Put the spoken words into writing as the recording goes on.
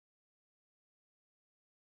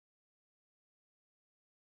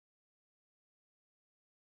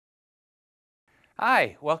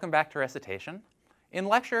Hi, welcome back to recitation. In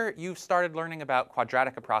lecture, you've started learning about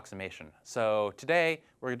quadratic approximation. So today,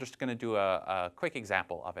 we're just going to do a quick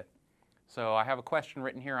example of it. So I have a question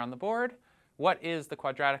written here on the board. What is the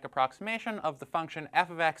quadratic approximation of the function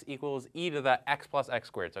f of x equals e to the x plus x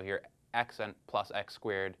squared? So here, x and plus x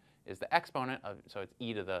squared is the exponent, so it's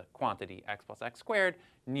e to the quantity x plus x squared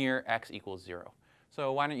near x equals 0.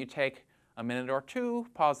 So why don't you take a minute or two,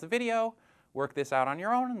 pause the video, work this out on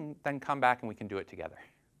your own, and then come back and we can do it together.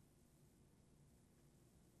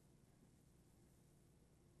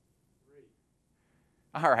 Great.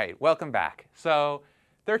 All right, welcome back. So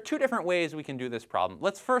there are two different ways we can do this problem.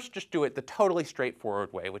 Let's first just do it the totally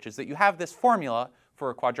straightforward way, which is that you have this formula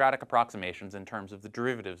for quadratic approximations in terms of the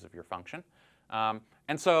derivatives of your function.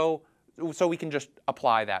 And so we can just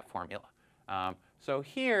apply that formula. So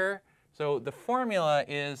the formula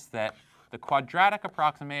is that the quadratic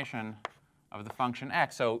approximation of the function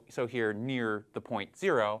x, so here near the point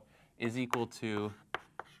 0, is equal to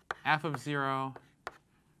f of 0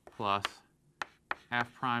 plus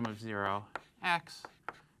f prime of 0 x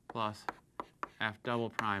plus f double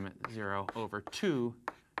prime at 0 over 2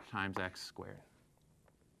 times x squared.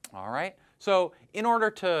 All right? So in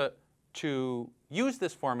order to use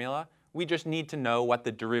this formula, we just need to know what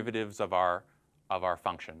the derivatives of our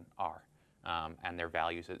function are and their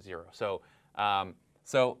values at 0.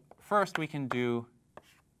 So first we can do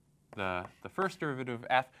the first derivative of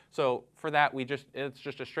f. So for that, it's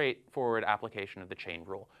just a straightforward application of the chain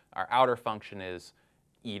rule. Our outer function is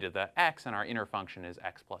e to the x, and our inner function is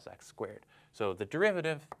x plus x squared. So the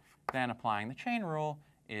derivative, then applying the chain rule,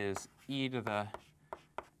 is e to the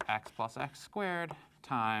x plus x squared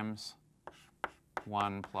times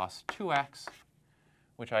 1 plus 2x,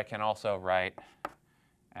 which I can also write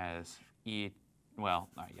as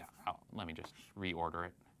let me just reorder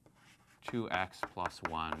it. 2x plus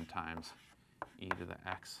 1 times e to the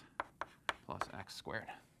x plus x squared.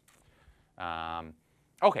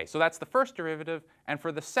 OK, so that's the first derivative. And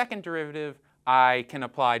for the second derivative, I can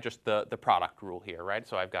apply just the product rule here, right?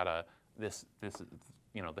 So I've got the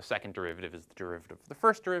second derivative is the derivative of the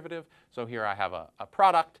first derivative. So here I have a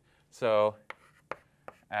product. So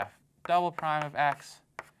f double prime of x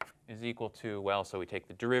is equal to, so we take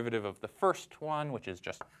the derivative of the first one, which is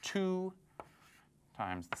just 2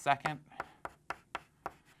 times the second,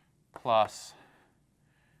 plus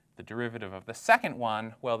the derivative of the second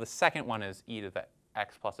one. Well, the second one is e to the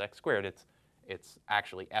x plus x squared. It's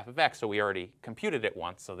actually f of x, so we already computed it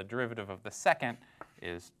once. So the derivative of the second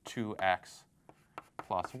is 2x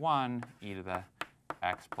plus 1 e to the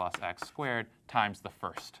x plus x squared times the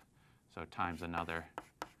first. So times another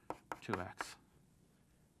 2x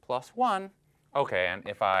plus 1. OK, and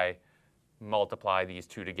if I multiply these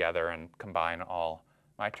two together and combine all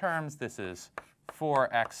my terms, this is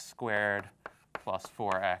 4x squared plus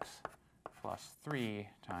 4x plus 3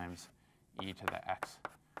 times e to the x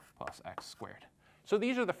plus x squared. So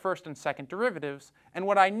these are the first and second derivatives. And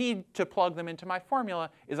what I need to plug them into my formula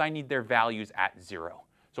is I need their values at 0.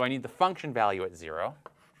 So I need the function value at 0.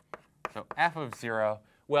 So f of 0,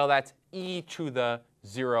 well, that's e to the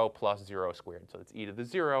 0 plus 0 squared. So it's e to the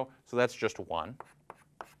 0. So that's just 1.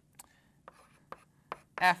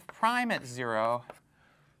 F prime at 0,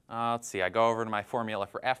 let's see, I go over to my formula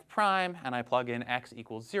for f prime, and I plug in x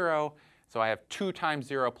equals 0. So I have 2 times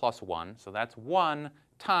 0 plus 1. So that's 1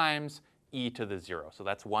 times e to the 0. So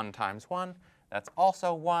that's 1 times 1. That's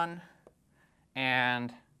also 1.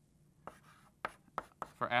 And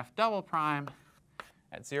for f double prime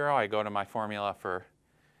at 0, I go to my formula for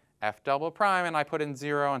f double prime, and I put in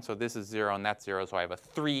 0. And so this is 0, and that's 0. So I have a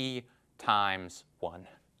 3 times 1.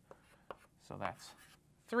 So that's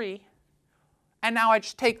 3. And now I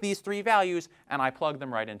just take these three values, and I plug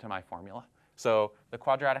them right into my formula. So the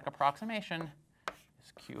quadratic approximation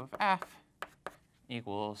is q of f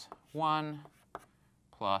equals 1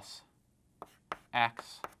 plus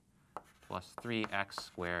x plus 3x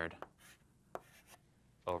squared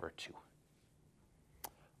over 2.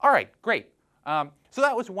 All right, great. So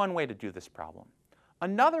that was one way to do this problem.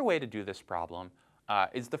 Another way to do this problem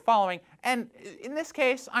is the following. And in this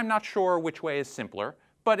case, I'm not sure which way is simpler.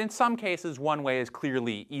 But in some cases, one way is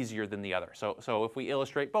clearly easier than the other. So if we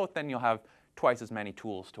illustrate both, then you'll have twice as many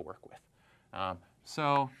tools to work with.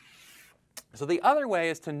 So the other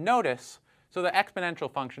way is to notice. So the exponential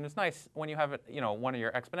function is nice when you have it. One of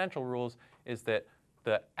your exponential rules is that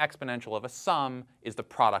the exponential of a sum is the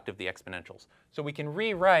product of the exponentials. So we can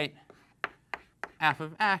rewrite f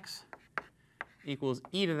of x equals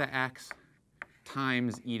e to the x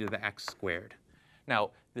times e to the x squared.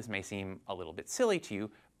 Now, this may seem a little bit silly to you,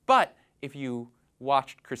 but if you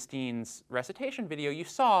watched Christine's recitation video, you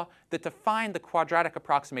saw that to find the quadratic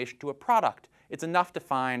approximation to a product, it's enough to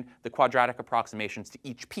find the quadratic approximations to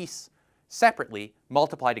each piece separately,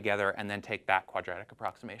 multiply together, and then take that quadratic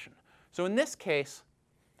approximation. So in this case,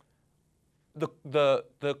 the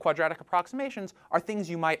quadratic approximations are things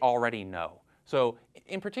you might already know. So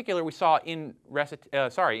in particular, we saw in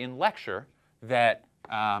lecture that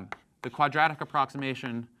the quadratic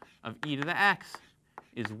approximation of e to the x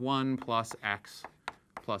is 1 plus x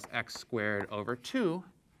squared over 2.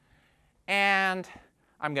 And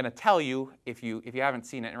I'm going to tell you, if you haven't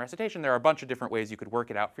seen it in recitation, there are a bunch of different ways you could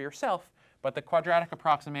work it out for yourself. But the quadratic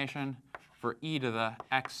approximation for e to the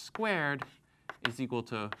x squared is equal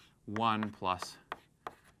to 1 plus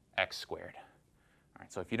x squared. All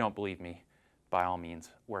right, so if you don't believe me, by all means,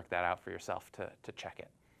 work that out for yourself to check it.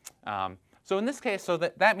 So in this case,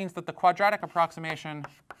 that means that the quadratic approximation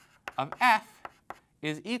of f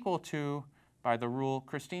is equal to, by the rule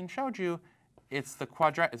Christine showed you,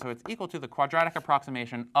 so it's equal to the quadratic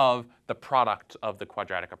approximation of the product of the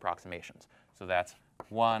quadratic approximations. So that's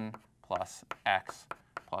 1 plus x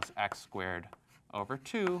squared over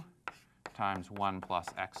 2 times 1 plus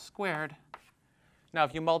x squared. Now,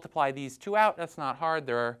 if you multiply these two out, that's not hard.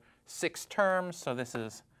 There are 6 terms. So this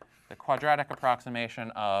is the quadratic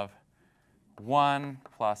approximation of 1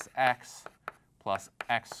 plus x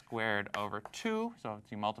squared over 2. So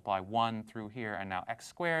if you multiply 1 through here and now x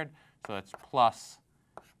squared, so it's plus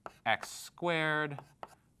x squared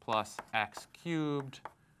plus x cubed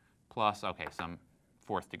plus, OK, some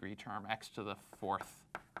 4th degree term, x to the 4th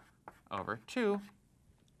over 2.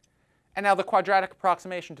 And now the quadratic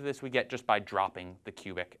approximation to this we get just by dropping the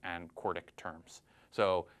cubic and quartic terms.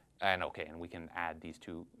 So, and we can add these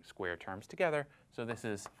two square terms together. So this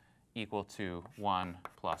is equal to 1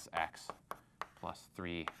 plus x plus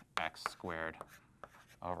 3x squared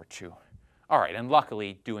over 2. All right, and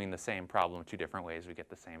luckily, doing the same problem 2 different ways, we get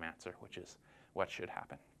the same answer, which is what should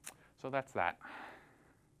happen. So that's that.